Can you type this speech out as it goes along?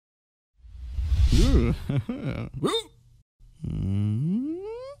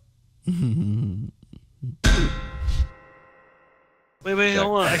Wait,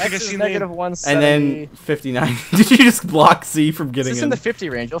 hold on. I think I see negative 170. And then 59. Did you just block Z from getting in? It's in the 50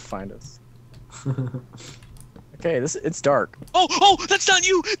 range. You'll find us. Okay, it's dark. Oh, that's not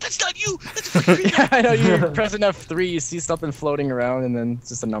you! That's not you! That's fucking Yeah, I know, you're pressing F3, you see something floating around, and then it's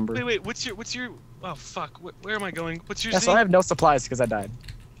just a number. Wait, what's your... Oh, fuck. Where am I going? What's your Yeah, Z? so I have no supplies because I died.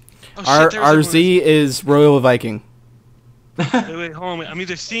 Oh, shit, Our Z is Royal Viking. Wait, hold on. Wait. I'm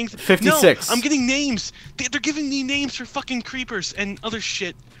either seeing... 56. No, I'm getting names! They're giving me names for fucking creepers and other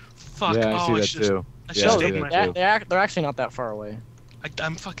shit. Fuck. Yeah, I see that too. I should have taken my... They're actually not that far away.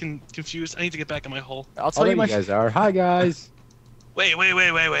 I'm fucking confused. I need to get back in my hole. I'll tell you you guys are. Hi, guys. Wait.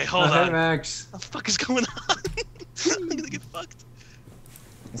 Hold Hi, on. Max. What the fuck is going on? I'm gonna get fucked.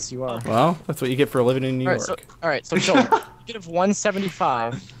 Yes, you are. Well, that's what you get for living in New York. Alright, so Joel, negative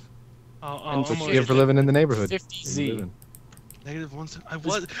 175. Oh, What you get for living in the neighborhood? 50 Z. Negative 1. I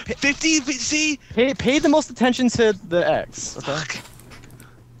was 50 Z. Pay the most attention to the X. Okay. Fuck.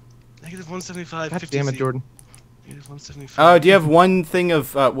 Negative 175. God 50 damn it, Z. Jordan. Negative 175. Oh, do you have one thing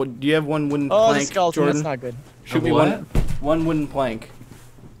of do you have one wooden Oh, the plank, skeleton. Jordan? That's not good. Should be what? one wooden plank.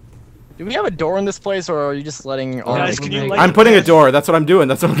 Do we have a door in this place, or are you just letting all Guys, the- can you light I'm the putting a gas? door. That's what I'm doing.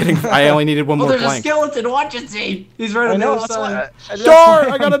 That's what I'm getting. I only needed one Oh, more there's a plank. skeleton. Watch it, see. He's right I on the know, other that's side. why.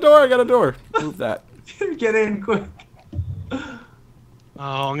 Door! I got a door. I got a door. Move that. Get in quick. Oh,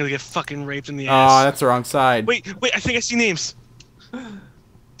 I'm gonna get fucking raped in the Oh, ass. that's the wrong side. Wait, I think I see names.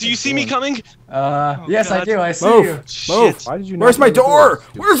 Do you see me coming? Yes, I God. do. I see Move. you. Move. Shit. Why did you not Where's my close the door?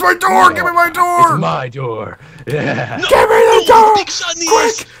 stupid- Where's my door? Give me my door! It's my door. Yeah. No, Give me the no, door! Big shot in the Quick!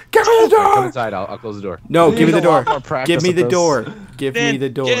 ass. Give me the Come door! inside. I'll close the door. No, We give me need the a lot door. more practice Give me with the this. door. Give me the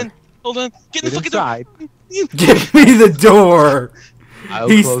door. Dan, hold on. Get in the Get fucking door. inside. Give me the door. I'll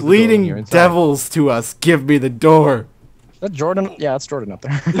He's close the door when leading you're inside. devils to us. Give me the door. Is that Jordan? Yeah, that's Jordan up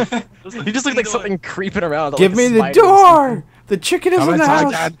there. You just look like something creeping around. Give me the spiders. door. The chicken is Come in the inside,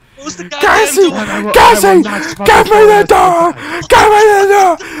 house. Dad. Close the goddamn Gassy! door. Gassy! Give me the door! Give me the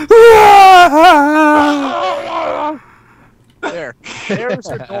door! There. There's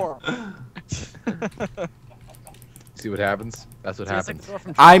your door. See what happens? That's what See, it's like happens. the door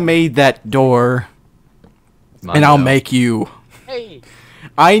from I made that door, It's mine and I'll now. make you. Hey.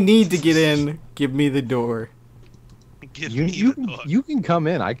 I need to get in. Give me the door. Give You me you the door. you can come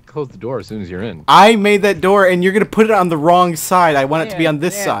in. I can close the door as soon as you're in. I made that door, and you're gonna put it on the wrong side. I want it to be on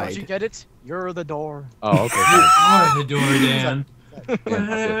this Dan, side. Don't you get it? You're the door. Oh, okay. Oh, the door, Dan.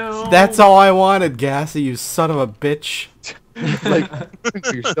 That's all I wanted, Gassy. You son of a bitch. Like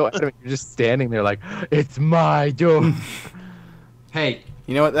you're so adamant. You're just standing there like it's my door. Hey.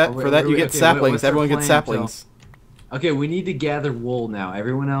 You know what? That Oh, wait, for that wait, you wait, get okay, saplings. what's our Everyone gets plan, saplings. Okay, we need to gather wool now.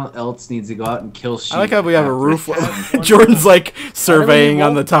 Everyone else needs to go out and kill sheep. I like how we have a after- roof. Jordan's like surveying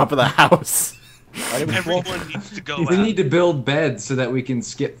on wool? the top of the house. Everyone needs to go We out. need to build beds so that we can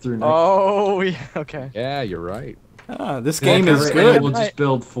skip through. night. Oh, yeah. Okay. Yeah, you're right. Ah, this game Okay, is right, good. We'll just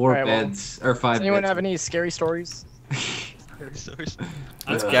build 4 Alright, well, beds or 5 Does anyone beds. have any scary stories?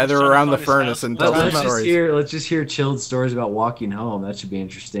 Let's gather around the furnace and tell some Let's just stories. let's just hear chilled stories about walking home. That should be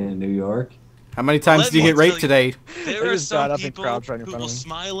interesting in New York. How many times Let did you me get raped tell today? There They are just got some up and people crouched right in who front will of me.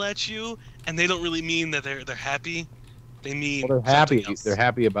 smile at you, and they don't really mean that they're happy. They mean Well, they're happy. something else.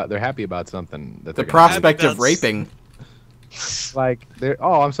 They're happy about something. That The they're gonna do. prospect of That's- raping. Like they're.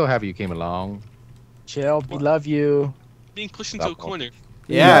 Oh, I'm so happy you came along. Chill. We love you. Being pushed into a Stop. corner.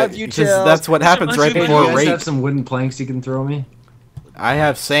 Yeah, love you, because Chill. that's what happens right You Hey, do before you guys have rape. some wooden planks you can throw me? I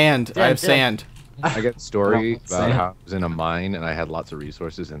have sand. I have Dan. sand. I got a story Oh, about same. how I was in a mine and I had lots of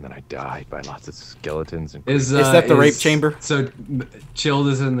resources and then I died by lots of skeletons and. Is that the rape chamber? So, chilled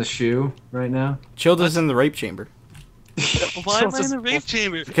is in the shoe right now. Childa's in the rape chamber. Why am I in the rape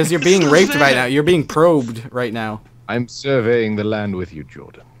chamber? Because you're being It's raped not right fair. now. You're being probed right now. I'm surveying the land with you,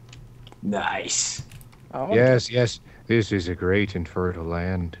 Jordan. Nice. Oh, Yes, yes. This is a great and fertile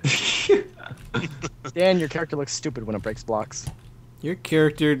land. Dan, your character looks stupid when it breaks blocks. Your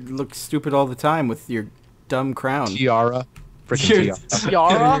character looks stupid all the time with your dumb crown. Tiara. Freaking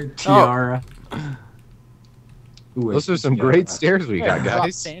tiara. Tiara? Tiara. Ooh, Those are some tiara. great stairs we got, Drop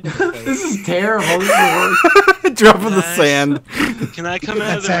guys. sand in the face. This is terrible. This is the worst. Dropping the Nice. sand. Can I come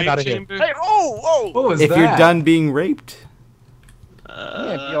out of the Sand rape outta here. chamber? Hey, oh! What was If that? you're done being raped,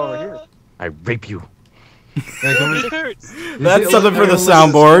 Yeah, be over here. I rape you. Yeah, come It here. hurts. That's Look, something for the look at this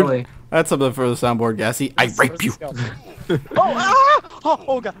soundboard. belly. that's something for the soundboard, Gassy. I rape you. Oh, ah!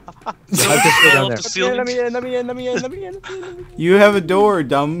 Oh, God. I just go down Up there. the ceiling. Let me in, let me in, let me in, let me in, let me in, let me in. You have a door,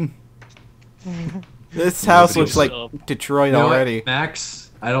 dumb. This house looks like So- Detroit You know what, already.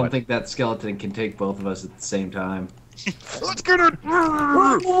 Max, I don't think that skeleton can take both of us at the same time. Let's get it!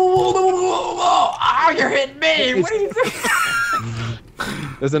 Oh, you're hitting me! What are you doing?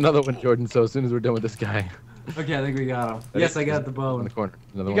 There's another one, Jordan. So as soon as we're done with this guy, Okay, I think we got him. Yes, I got the in bone. the corner.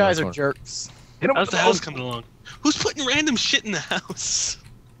 Another You one in guys the are corner. jerks. How's the house coming along? Who's putting random shit in the house?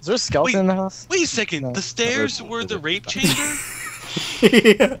 Is there a skeleton in the house? Wait a second. No. The stairs were the rape chamber?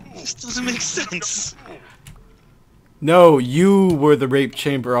 Yeah. This doesn't make sense. No, you were the rape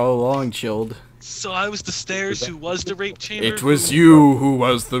chamber all along, Chilled. So I was the stairs who was the rape chamber? It was you who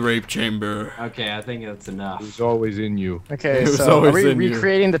was the rape chamber. Okay, I think that's enough. It's always in you. Okay, It was so are always we in you.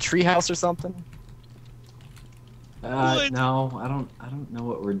 recreating the treehouse or something? What? No, I don't know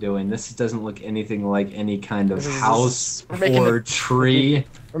what we're doing. This doesn't look anything like any kind of This is- house we're making or a- tree.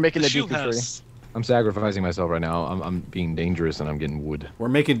 We're making The the shoe Deku tree. house. I'm sacrificing myself right now. I'm being dangerous and I'm getting wood. We're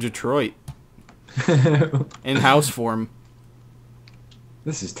making Detroit in house form.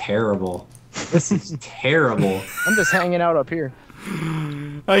 This is terrible. This is terrible. I'm just hanging out up here.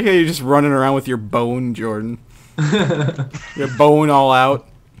 I like how you're just running around with your bone, Jordan. Your bone all out,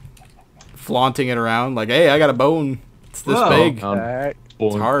 flaunting it around like, hey, I got a bone. It's this Whoa. big. Alright.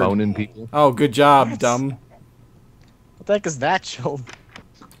 hard. Boning people. Oh, good job, dumb. What the heck is that, Joe?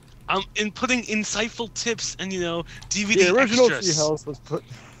 I'm inputting insightful tips and, DVD The original extras. treehouse was put.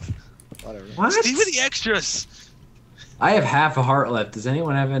 Whatever. What? DVD extras. I have half a heart left. Does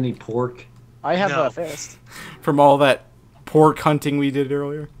anyone have any pork? I have No. a fist. From all that pork hunting we did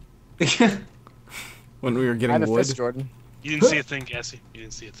earlier when we were I getting have a wood. fist, Jordan. You didn't see a thing, Gassy. You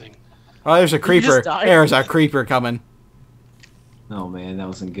didn't see a thing. Oh, there's a just creeper. died? There's a creeper coming. Oh man, that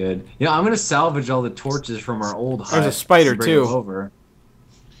wasn't good. I'm gonna salvage all the torches from our old hut. There's a spider, and bring too. them over.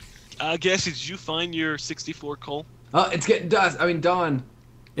 Gassy, did you find your 64 coal? Oh, it's getting dawn.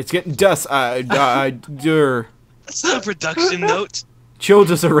 It's getting dust. That's not a production note.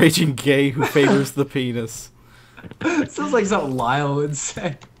 Chilled is a raging gay who favors the penis. It sounds like something Lyle would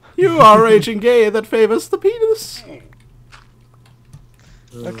say. You are a raging gay that favors the penis.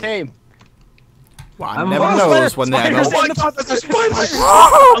 Okay. Well, I'm never a knows when that. Spiders Oh, in the pot, there's a spider!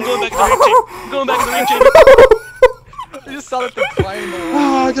 I'm going back to the rape chamber. I'm going back to the rape chamber. I just saw that thing flying away.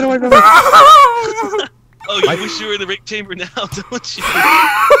 Ah, get away from me! Oh, you wish you were in the rape chamber now, don't you?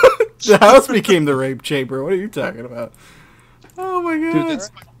 the house became the rape chamber. What are you talking about? Oh my god. Dude,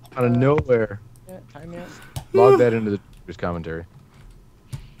 that's out of nowhere. Yeah, time yet? Log that into the commentary.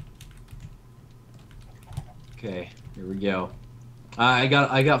 Okay, here we go. I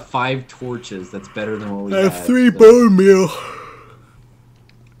got 5 torches. That's better than what we I had. have 3 so- bone meal.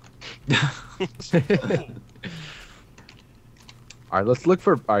 Alright, let's look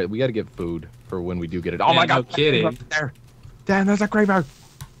for. Alright, we gotta get food for when we do get it. Oh Yeah, my no god! kidding. There. Damn, there's a creeper!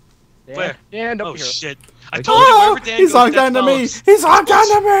 Where? Stand up Oh here. shit! I told you Oh, wherever Dan he's goes, locked Death onto me. follows. He's locked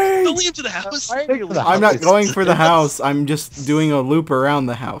onto Don't me. leave him to the house. Why are you leaving? I'm not going for the house. I'm just doing a loop around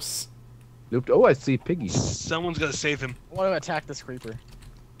the house. Looped. Oh, I see piggy. Someone's gotta save him. I want to attack this creeper.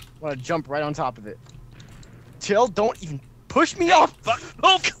 I want to jump right on top of it. Chill, don't even push me off! Fuck!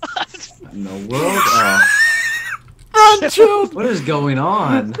 Oh god! In the world? Oh, Run, Chilled. what is going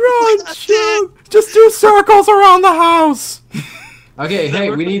on? Run, Chilled. Just do circles around the house. Okay, hey,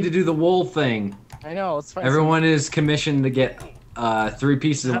 we need to do the wool thing. I know, let's find Everyone is commissioned to get 3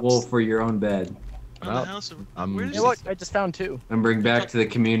 pieces of wool for your own bed Around Well, the house. I'm- Where some. is Hey, look, I just found 2. and bring back to the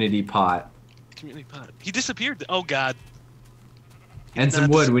community pot. community pot? He disappeared. Oh god. And some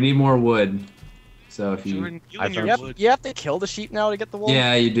wood. We need more wood. So if you... Jordan, you I and You your have, wood. you have to kill the sheep now to get the wool?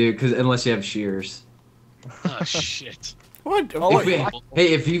 Yeah, you do, because unless you have shears. Oh shit. What? Oh, If wait, we-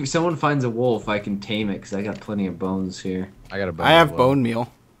 hey, if someone finds a wolf, I can tame it, because I got plenty of bones here. I got a bone. I have as well. bone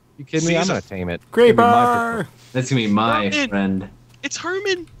meal. You kidding me? I'm Caesar. gonna tame it. It's gonna be my Creeper. That's going to be my Herman. friend. It's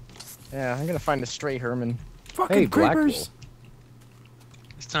Herman. Yeah, I'm gonna find a stray Herman. Fucking Hey, black creepers.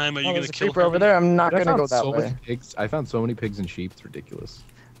 This time, are you Oh, gonna there's a kill creeper Herman? over there. I'm not I gonna go found that so way. many pigs. I found so many pigs and sheep. It's ridiculous.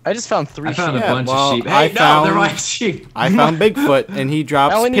 I just found 3 I found sheep. a Yeah, bunch well, of sheep. I Hey, no, found- they're my sheep. I found Bigfoot, and he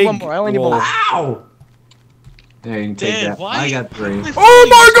drops I only need pig one more, I only need one wool. more. Ow! There, you can take Dan, that. why? I got 3. Oh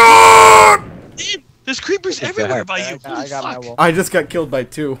my god! Dan, there's creepers What's everywhere that? by Yeah, you. I got my Fuck. wool. I just got killed by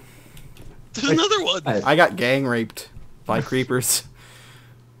 2. There's another one. I got gang raped by creepers.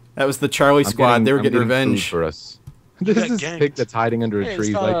 That was the Charlie Squad. They were I'm getting food revenge. for us. You This got is ganked. pig that's hiding under a Hey, tree. it's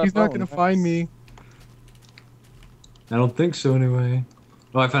He's got like, a he's not bone. gonna find me. I don't think so anyway.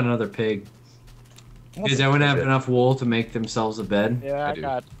 Oh, I found another pig. What's Does the- everyone have enough wool to make themselves a bed? Yeah, I do.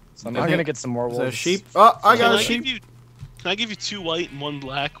 got some. I I'm think- gonna get some more Is wool. that a sheep? Oh, I got a sheep. Can I give you 2 white and 1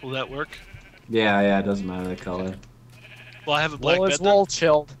 black? Will that work? Yeah, it doesn't matter the color. Well, I have a black Wool bed is then. wool,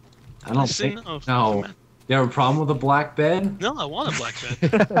 chilled. I don't Listen, think. oh, No. You have a problem with a black bed? No, I want a black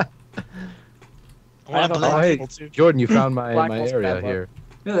bed. I want a don't black know. Oh, hey, people too. Jordan, you found my Black my hole's area bad luck. here.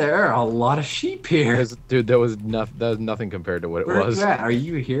 Yeah, there are a lot of sheep here. Dude, that was nothing compared to what it Where was. you at? Are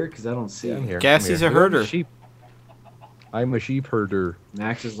you here? Because I don't see Yeah, I'm you. here. Gassy's I'm a here. herder. Sheep. I'm a sheep herder.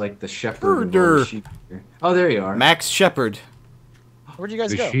 Max is like the shepherd of all the Herder. sheep here. Oh, there you are. Max Shepherd. Where'd you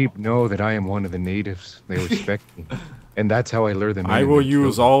guys The go? sheep know that I am one of the natives. They respect me, and that's how I lure them in. I and will their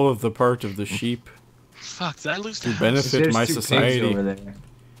use children. all of the part of the sheep Fuck, did I lose the to house? benefit There's my two pigs society. over there.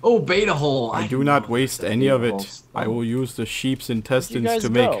 Oh, beta hole. I do did not know waste there's a any beta of hole. it. I will use the sheep's intestines guys to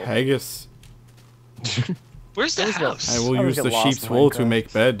make go? haggis. Where's the Where's the- house? I will I would use get the lost sheep's in wool to Minecraft.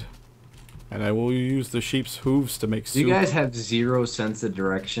 make bed. And I will use the sheep's hooves to make soup. You guys have zero sense of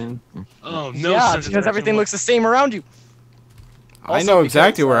direction. Oh, no. Yeah, sense of because everything direction. looks the same around you. I Also know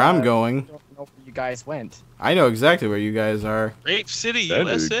exactly because, where I'm I going. don't know where you guys went. I know exactly where you guys are. Rape City, That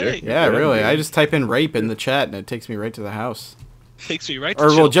is USA. ridiculous. Yeah, Yeah, really. dude. I just type in rape in the chat and it takes me right to the house. Takes me right to Or,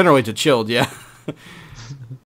 well, Chilled. generally to chilled, yeah.